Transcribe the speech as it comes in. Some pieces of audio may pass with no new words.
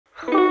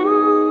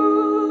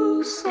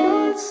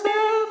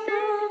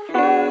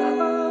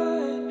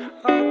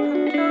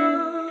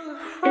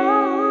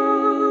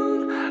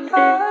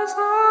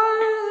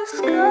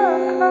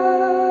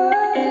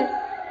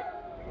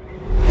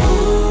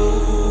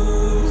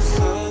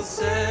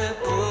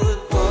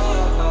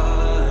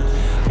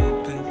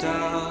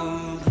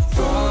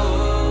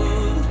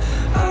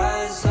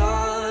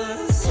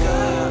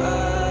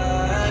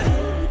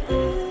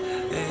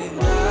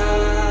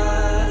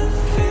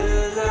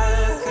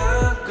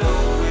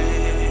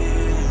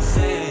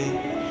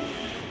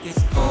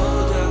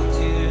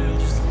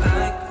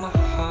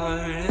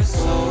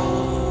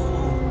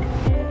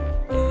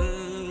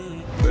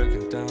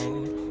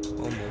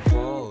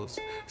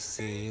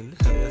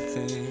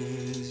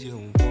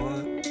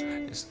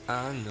'cause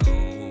I know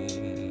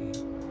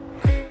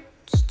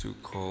it's too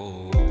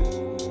cold.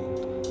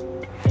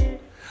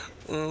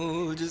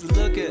 Oh, just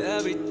look at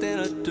everything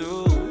I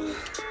do.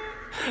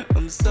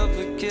 I'm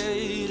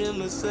suffocating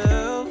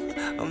myself.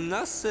 I'm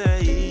not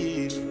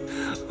safe.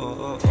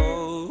 Oh, oh,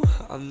 oh,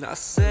 I'm not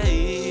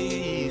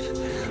safe.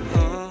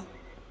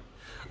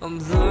 I'm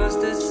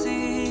lost at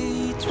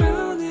sea,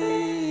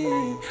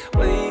 drowning.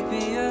 Wake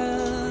me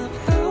up,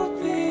 help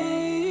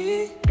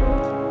me.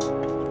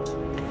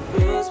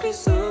 Must be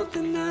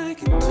something I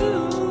can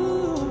do.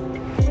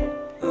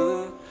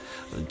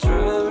 I'm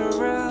driving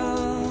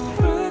around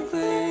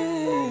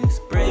reckless,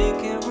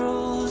 breaking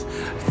rules.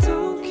 I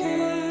don't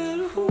care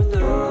who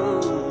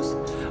knows.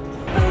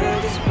 I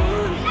just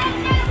wanna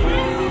be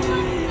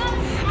free.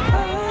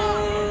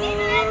 Oh,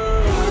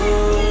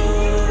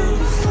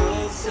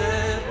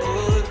 sunset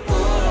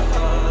boulevard.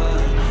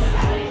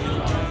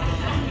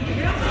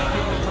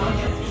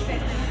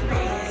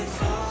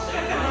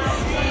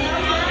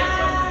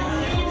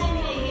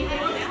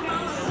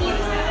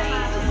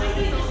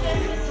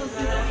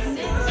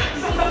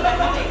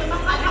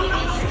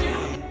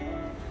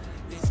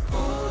 It's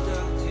cold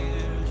out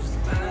here, just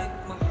like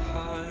my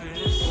heart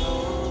is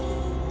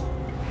sold.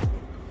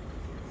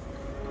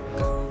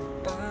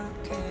 Come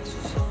back, it's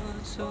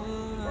so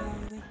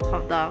running. 好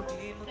的，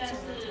但是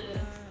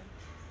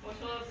我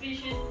说必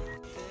须，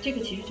这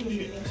个其实就是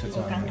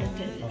我刚刚对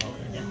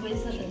灰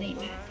色的那一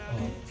排，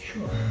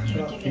因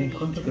为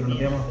这个特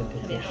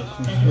别好，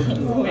但是很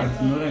贵。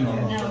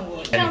那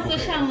我上次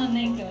上了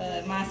那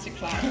个 master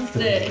class，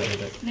 对，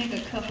那个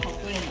课好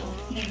贵呢，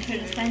那个课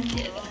是3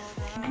节的。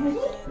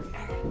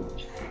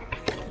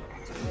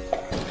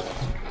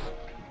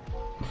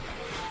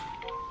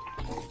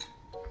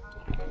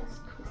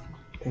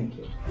Thank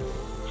you.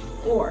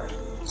 Or,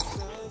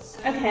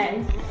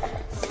 okay,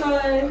 so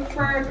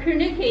for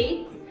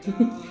Kuniki,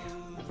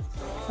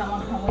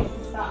 someone can wait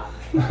to stop.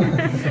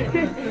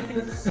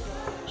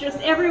 Just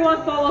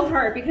everyone follow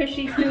her because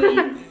she's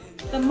doing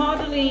the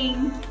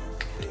modeling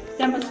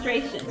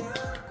demonstration.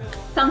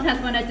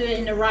 Sometimes when I do it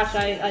in a rush,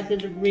 I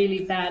did a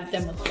really bad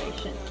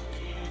demonstration.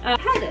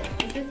 Pat it,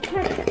 just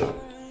pat it.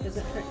 Does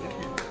it hurt your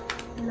hand?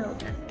 no.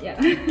 Yeah.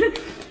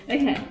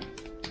 Okay,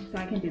 so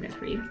I can do that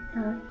for you.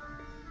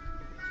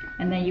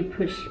 And then you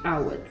push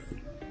outwards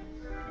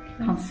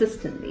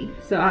consistently.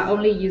 So I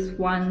only use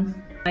one,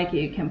 like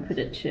you can put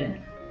it to.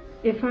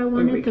 If I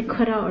wanted to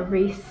cut out a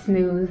really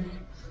smooth,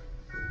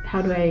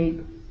 how do I?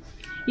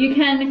 You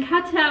can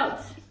cut out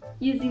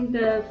using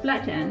the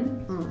flat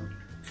end,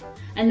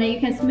 and then you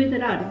can smooth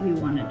it out if you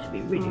want it to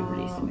be really,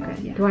 really smooth.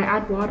 Okay. Yeah. Do I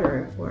add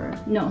water or?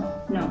 No,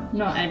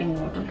 not adding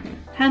water.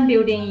 Hand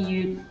building,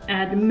 you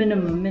add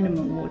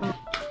minimum water.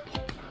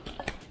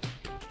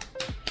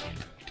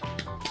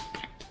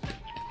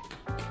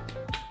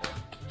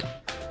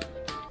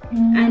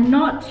 And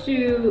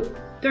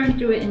don't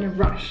do it in a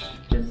rush.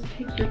 Just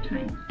take your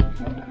time.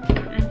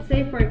 And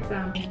say, for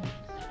example,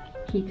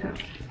 heat up.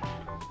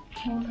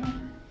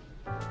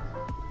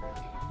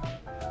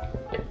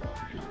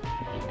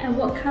 And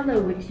what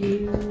color were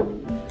you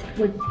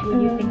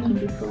thinking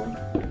before?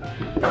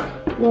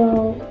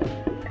 Well,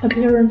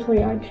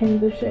 apparently I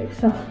changed the shape,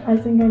 so I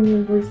think I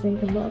need to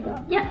rethink about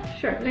that. Yeah,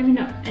 sure. Let me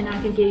know, and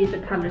I can give you the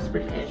colors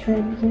prepared.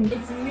 Changing.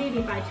 It's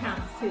really by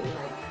chance too.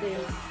 Like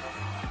there's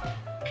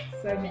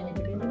so many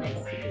different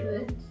ways to do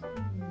it.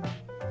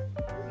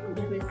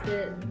 Twist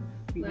it,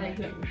 like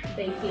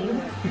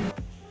baking.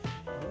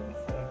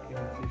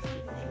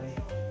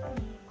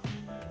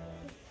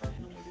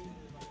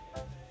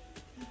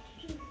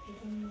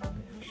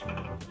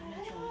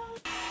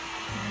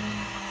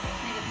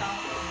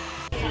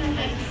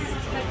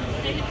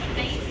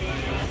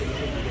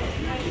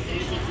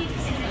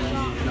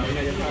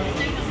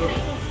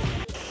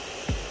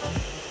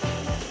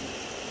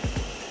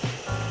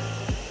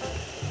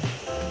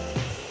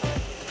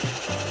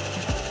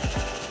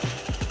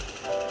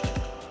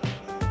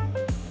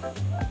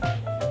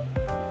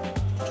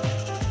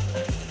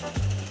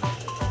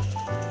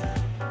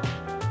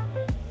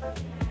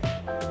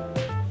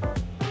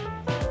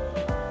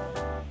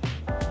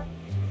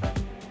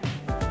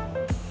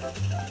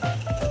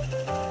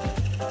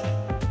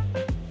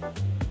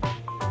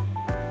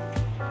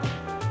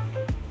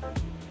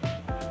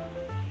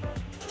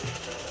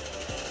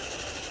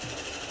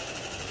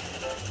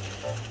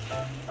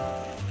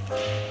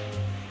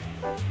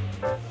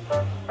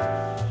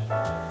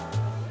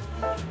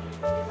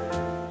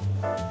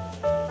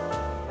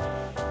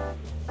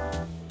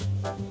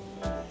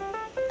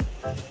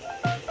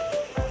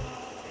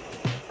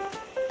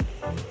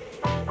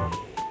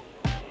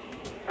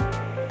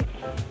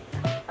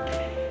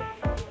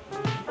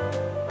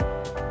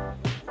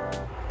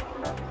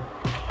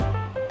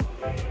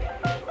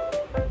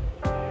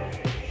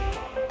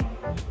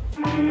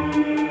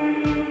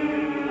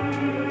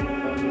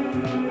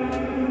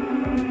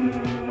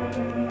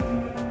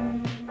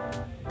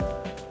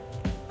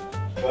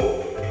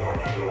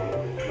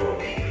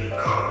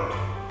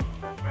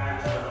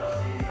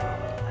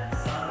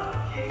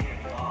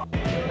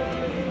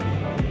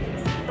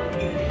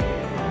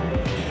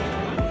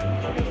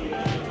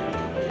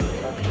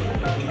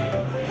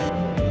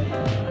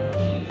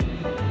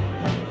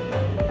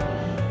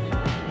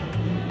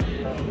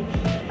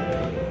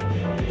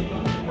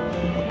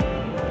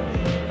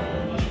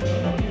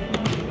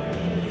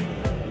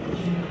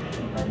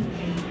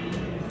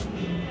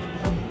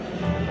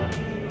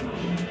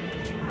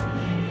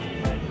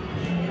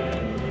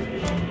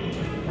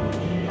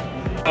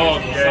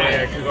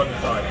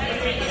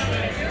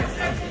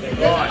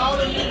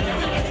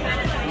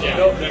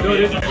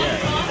 this? You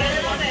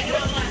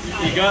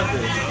got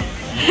this.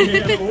 You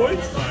need that boy?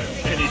 It's fine.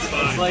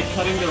 It's like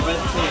cutting the red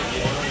tape.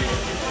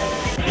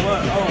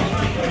 What? Oh.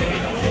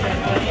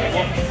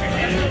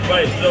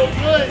 Wait, so...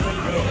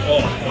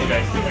 Oh,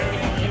 okay.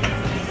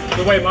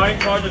 The way my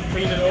car just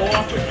cleaned it all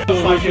off. So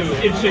like it's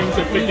itching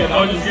to pick it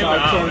up and start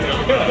turning.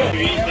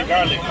 You eat the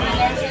garlic.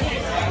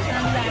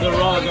 The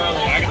raw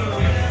garlic.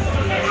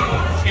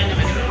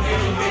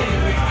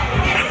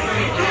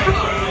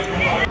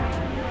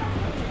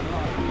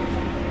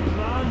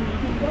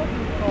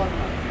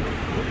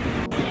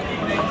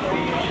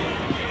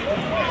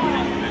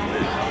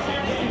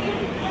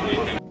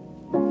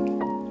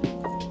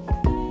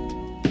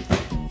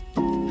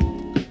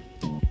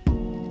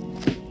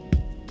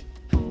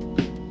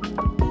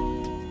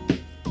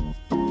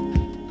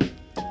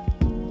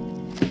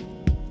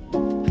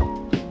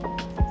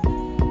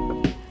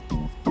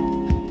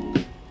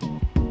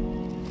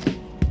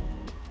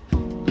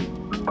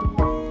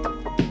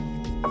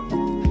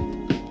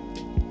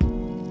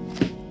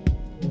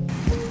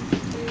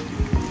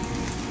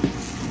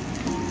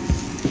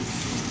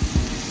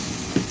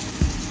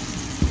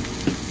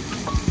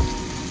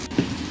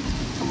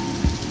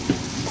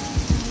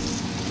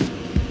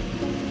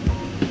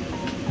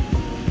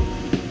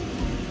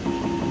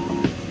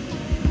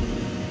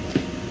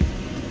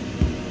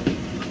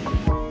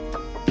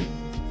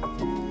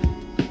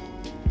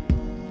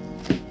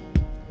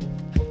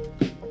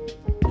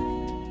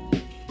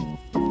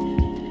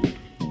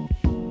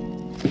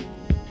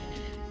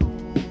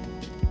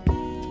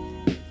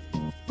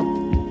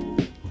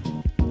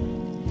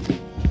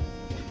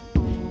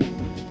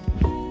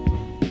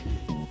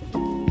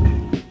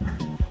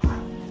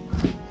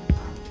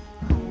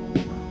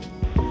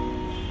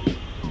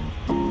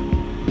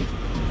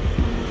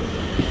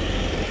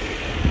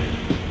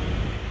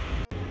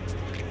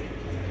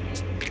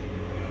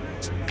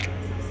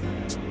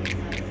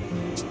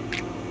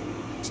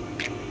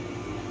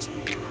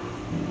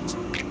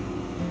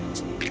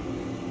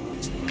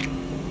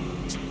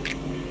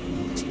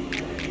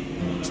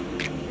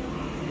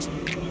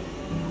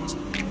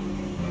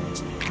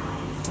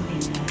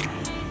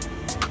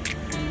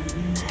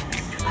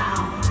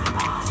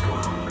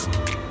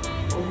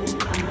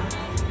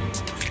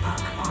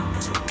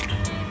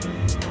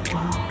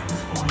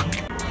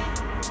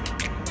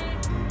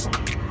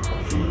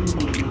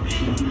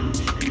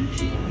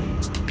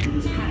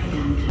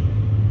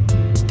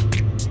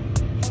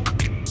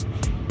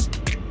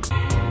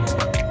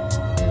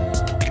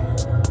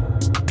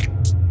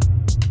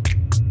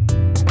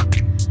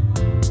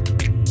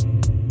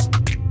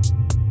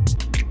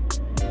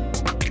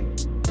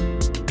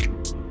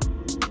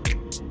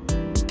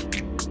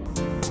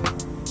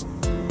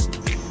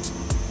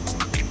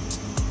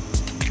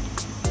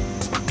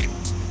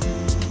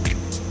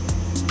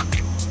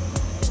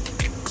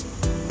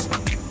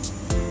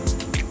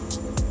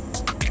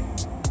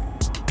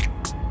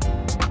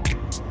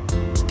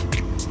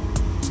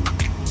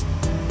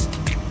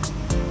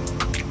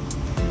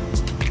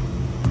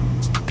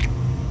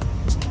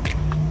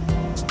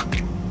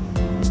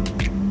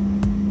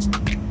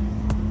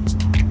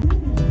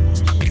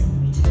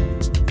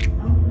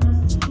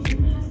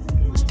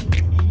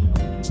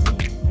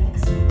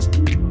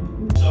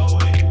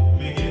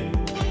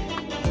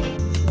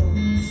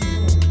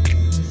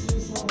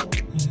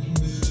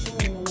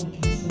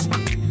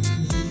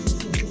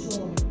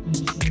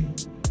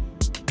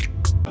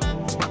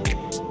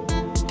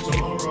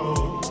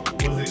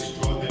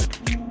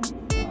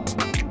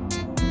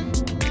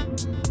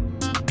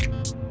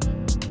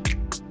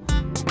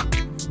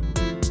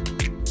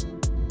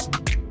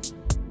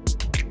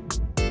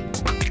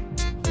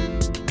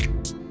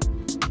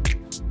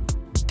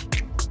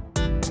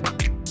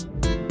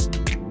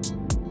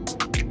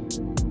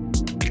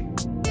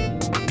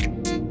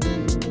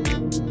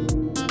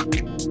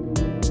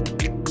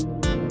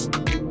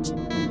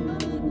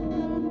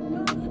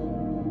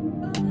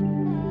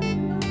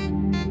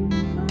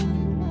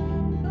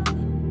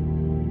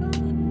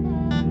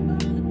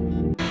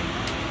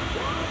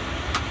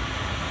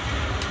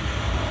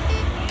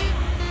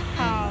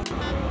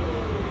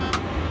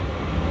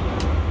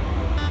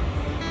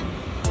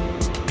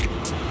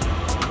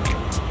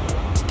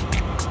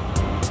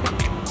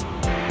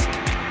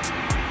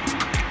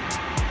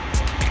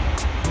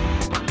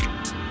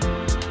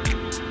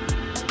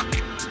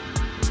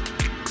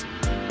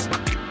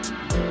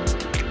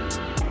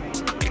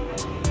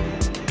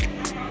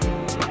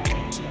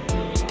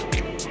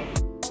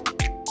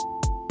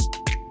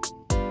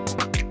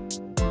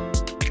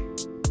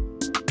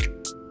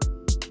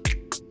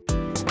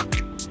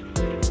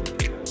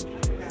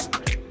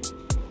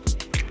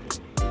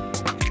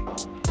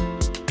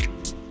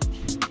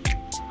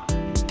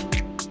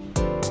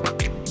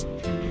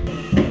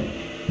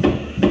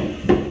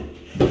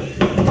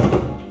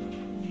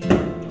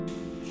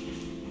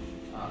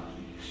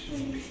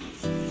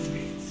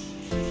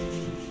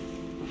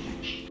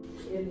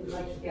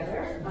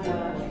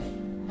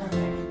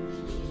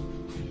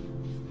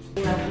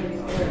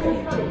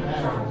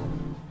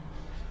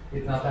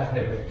 It's not that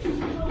heavy.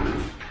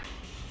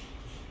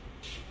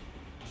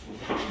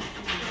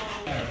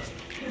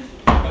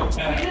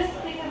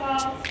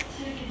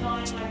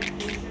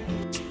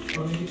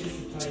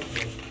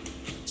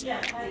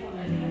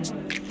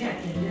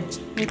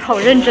 你好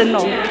认真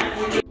哦。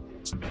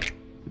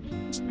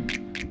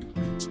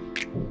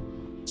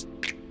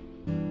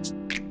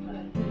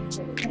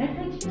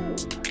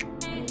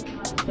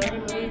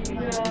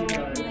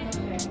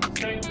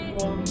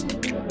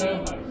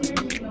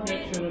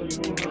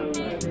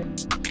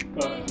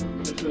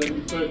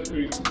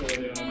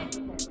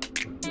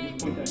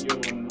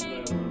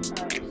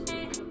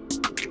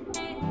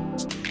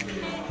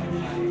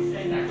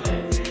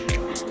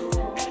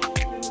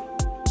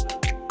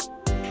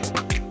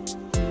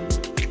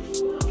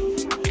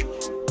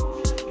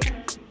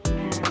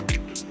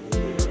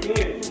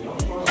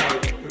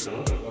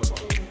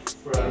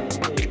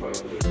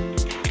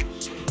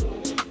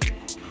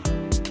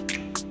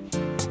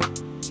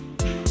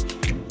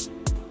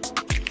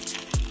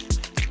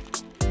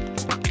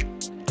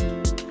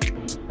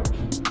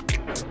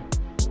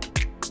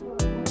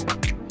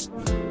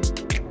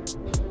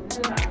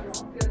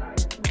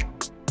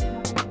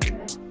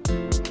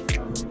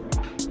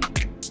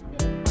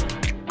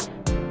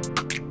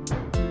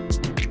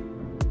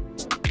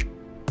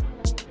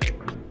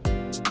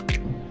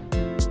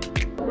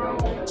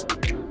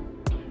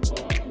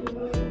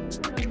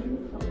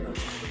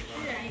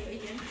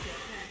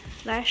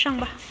来上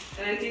吧。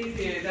And I think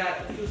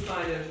that's the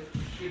sign of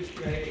good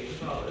curating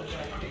as well. It's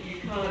like you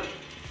can't.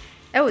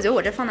 哎，我觉得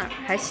我这放哪儿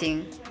还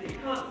行。You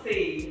can't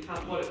see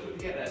what it took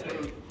to get there. But,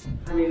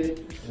 I mean,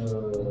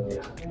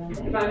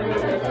 if I'm going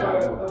to go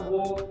for a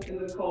walk in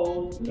the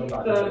cold,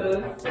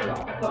 thermos,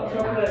 hot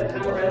chocolate,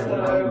 amaretto.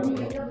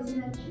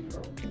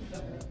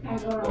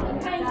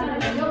 看一下，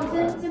你要不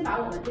先把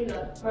我们这个，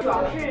主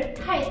要是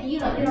太低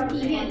了，这是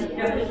地面的，比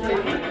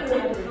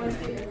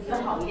较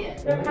好一点。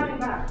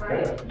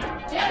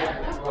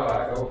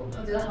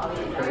我觉得好一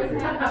点，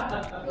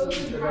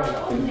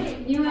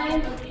因为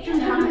正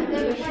常那个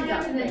视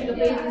角，现在这个杯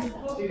子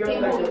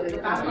背后有一个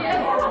8分，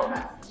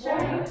你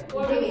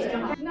这个也正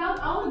好。Not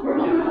all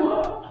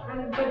brown,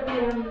 but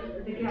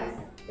the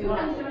gas. 对吧？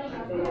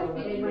这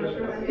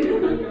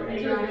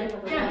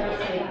样就可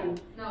以。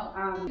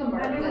更门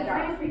在这儿，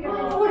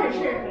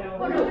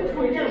或者我冲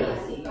这里也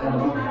行。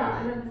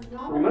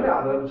你们俩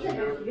的其实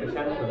也相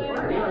似，应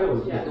该有一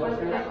些。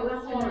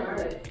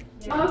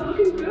Oh,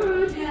 looking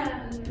good.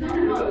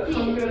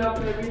 Good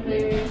after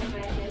everything.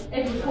 哎，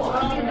不错。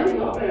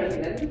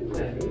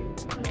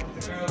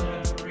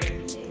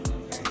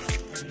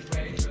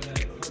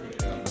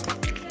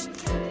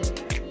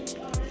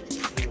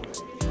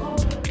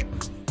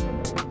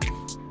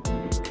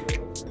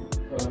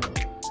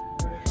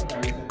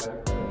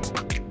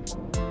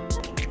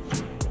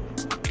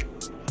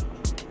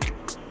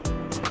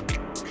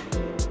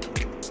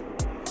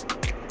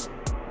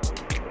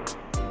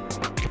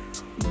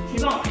谁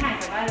帮我看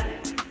一下歪了点？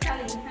下来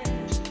你看一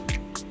下。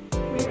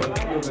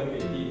右边给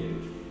低一点。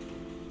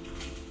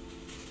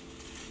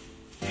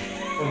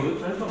哦，你都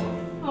全上了。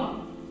嗯。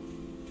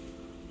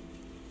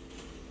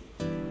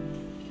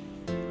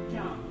这样。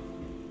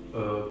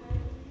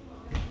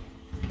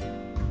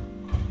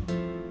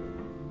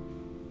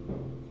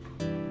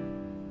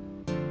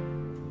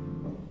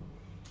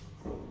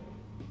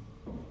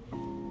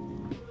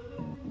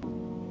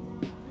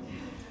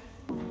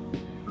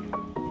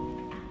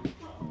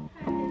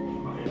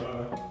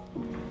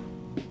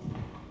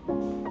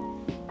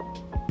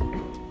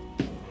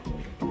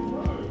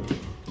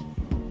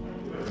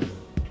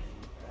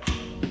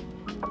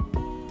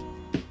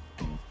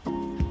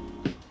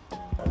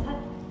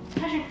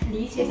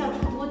离学校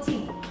多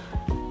近？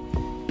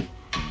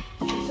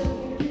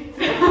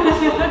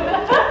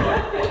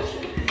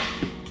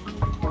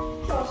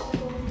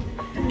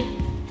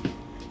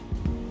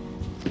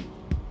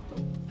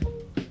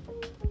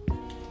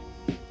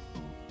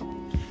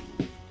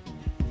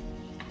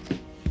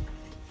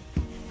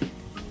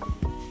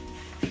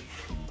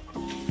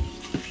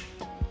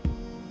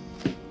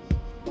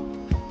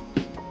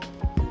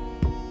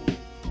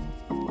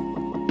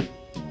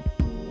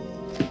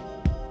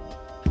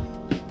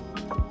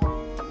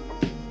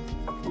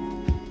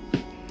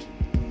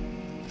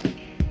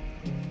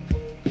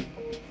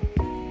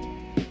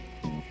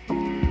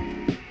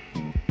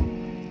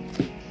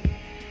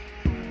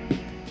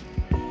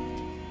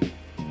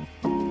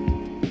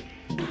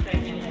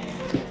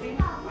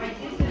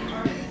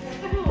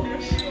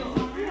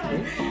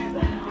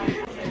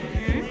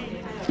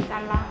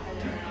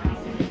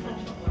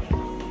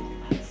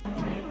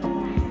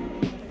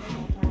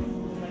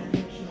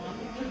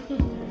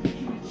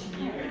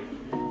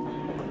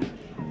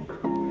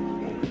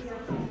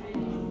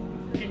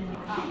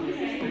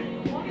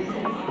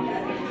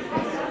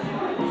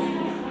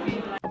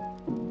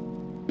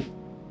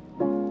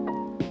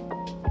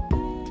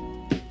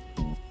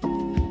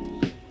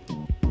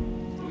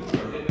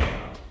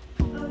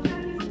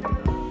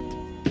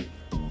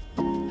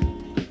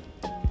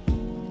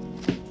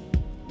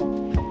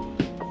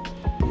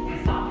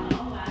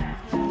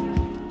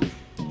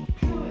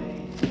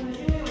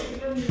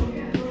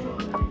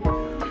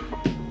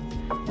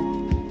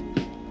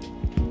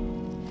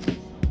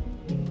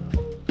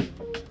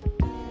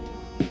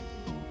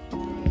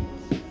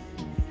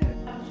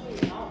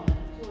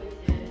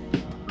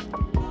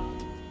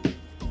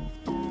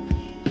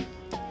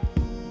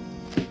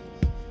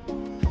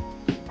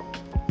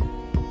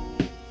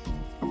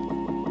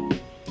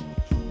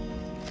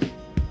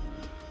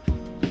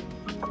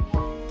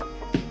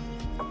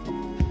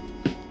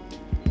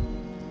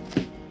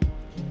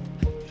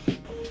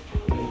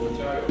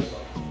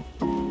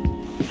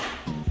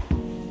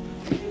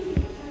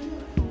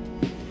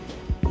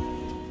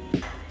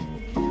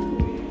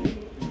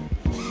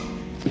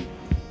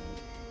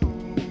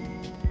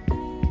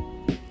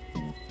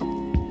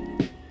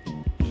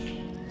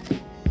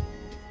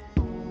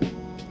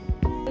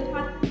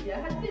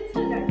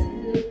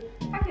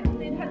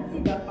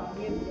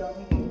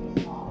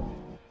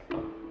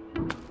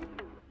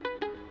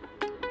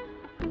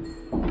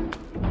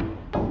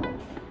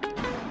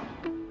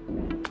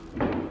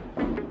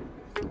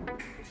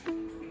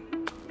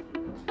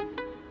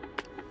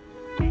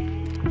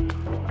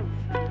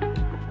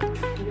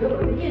觉得我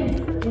是电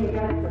子的那个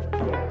该怎么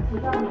讲？提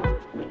到呢？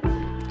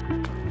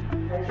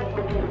还是说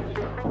会电子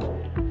上？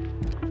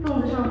动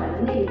子上摆在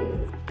那个位置。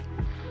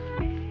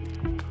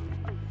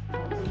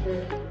就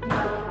是一般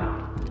的话，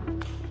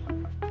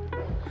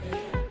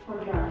放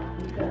这儿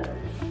一份，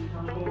然后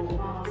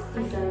第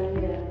3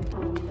页放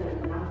一份，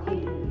然后第5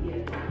页。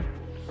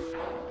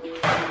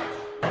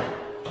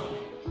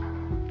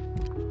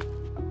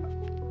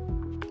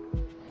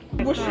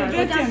不是，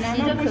这简单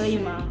的可以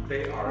吗？我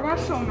把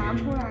手拿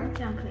出来，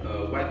这样可以。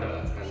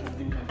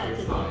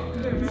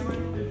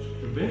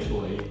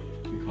Eventually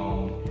become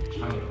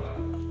China collab.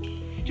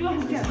 这个很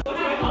简单。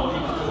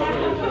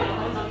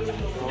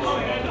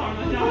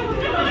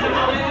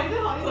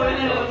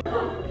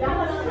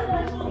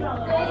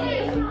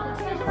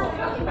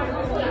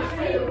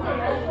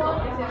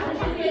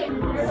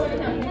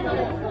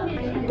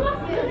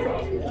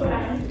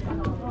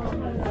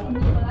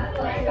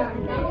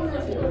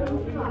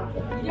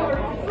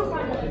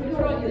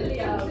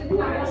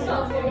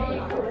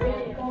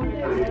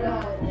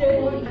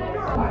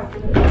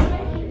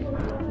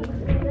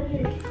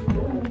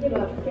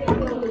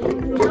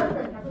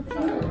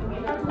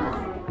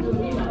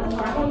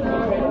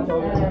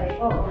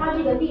它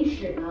这个历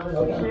史呢，就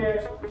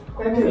是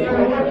它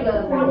这个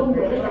发动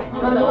格的改革，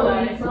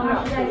它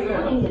是在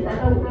40年代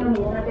到50年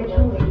代被称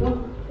为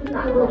芬兰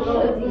的设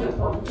计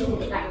黄金年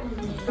代。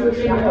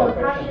然后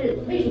它是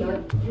为什么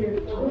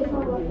是成为黄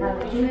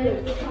金年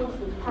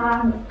代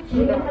呢？因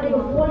为它这个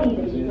玻璃的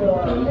一个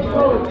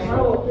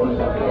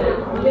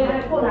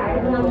后来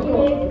呢，因为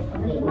可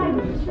能是卖不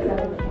出去的问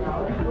题，然后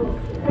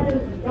它就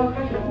比较开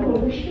始进入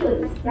设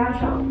计，加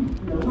上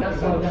比较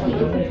小的一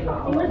个非常，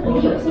因为你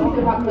有兴趣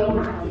的话可以拿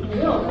几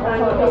个，然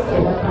后这写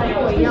的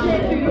我一样的，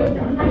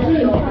它是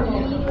有，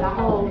然后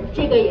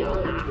这个也要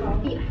拿，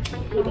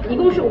一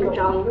共是5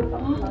张，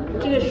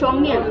这个双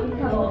面。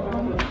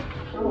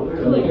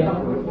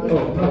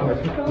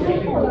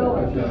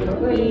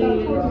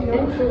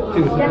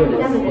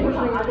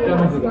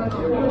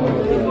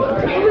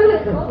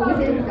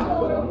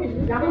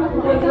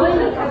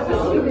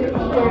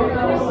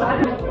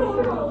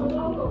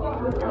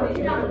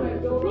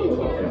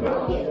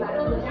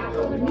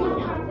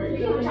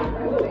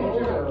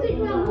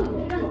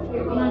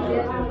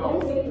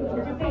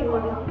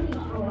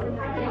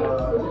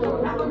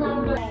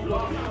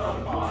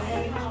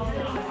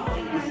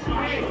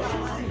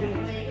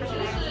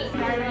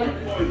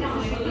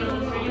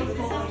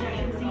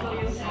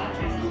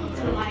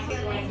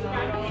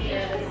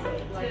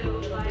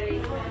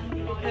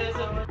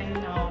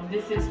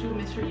This is to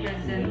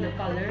misrepresent the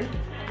color,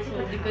 so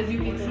because you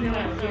can see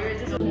right here, it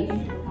is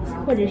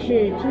或者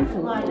是拼图。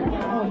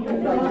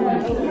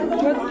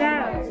What's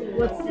that?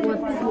 What's what？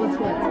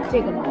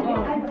 这个吗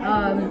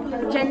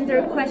？gender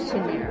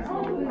questionnaire。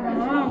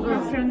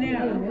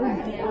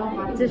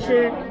就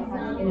是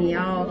你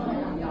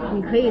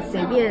可以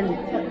随便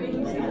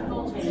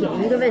填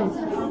一个问题，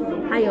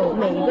它有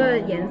每一个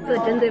颜色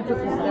针对不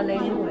同的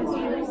language。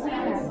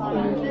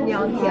你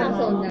要填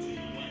吗？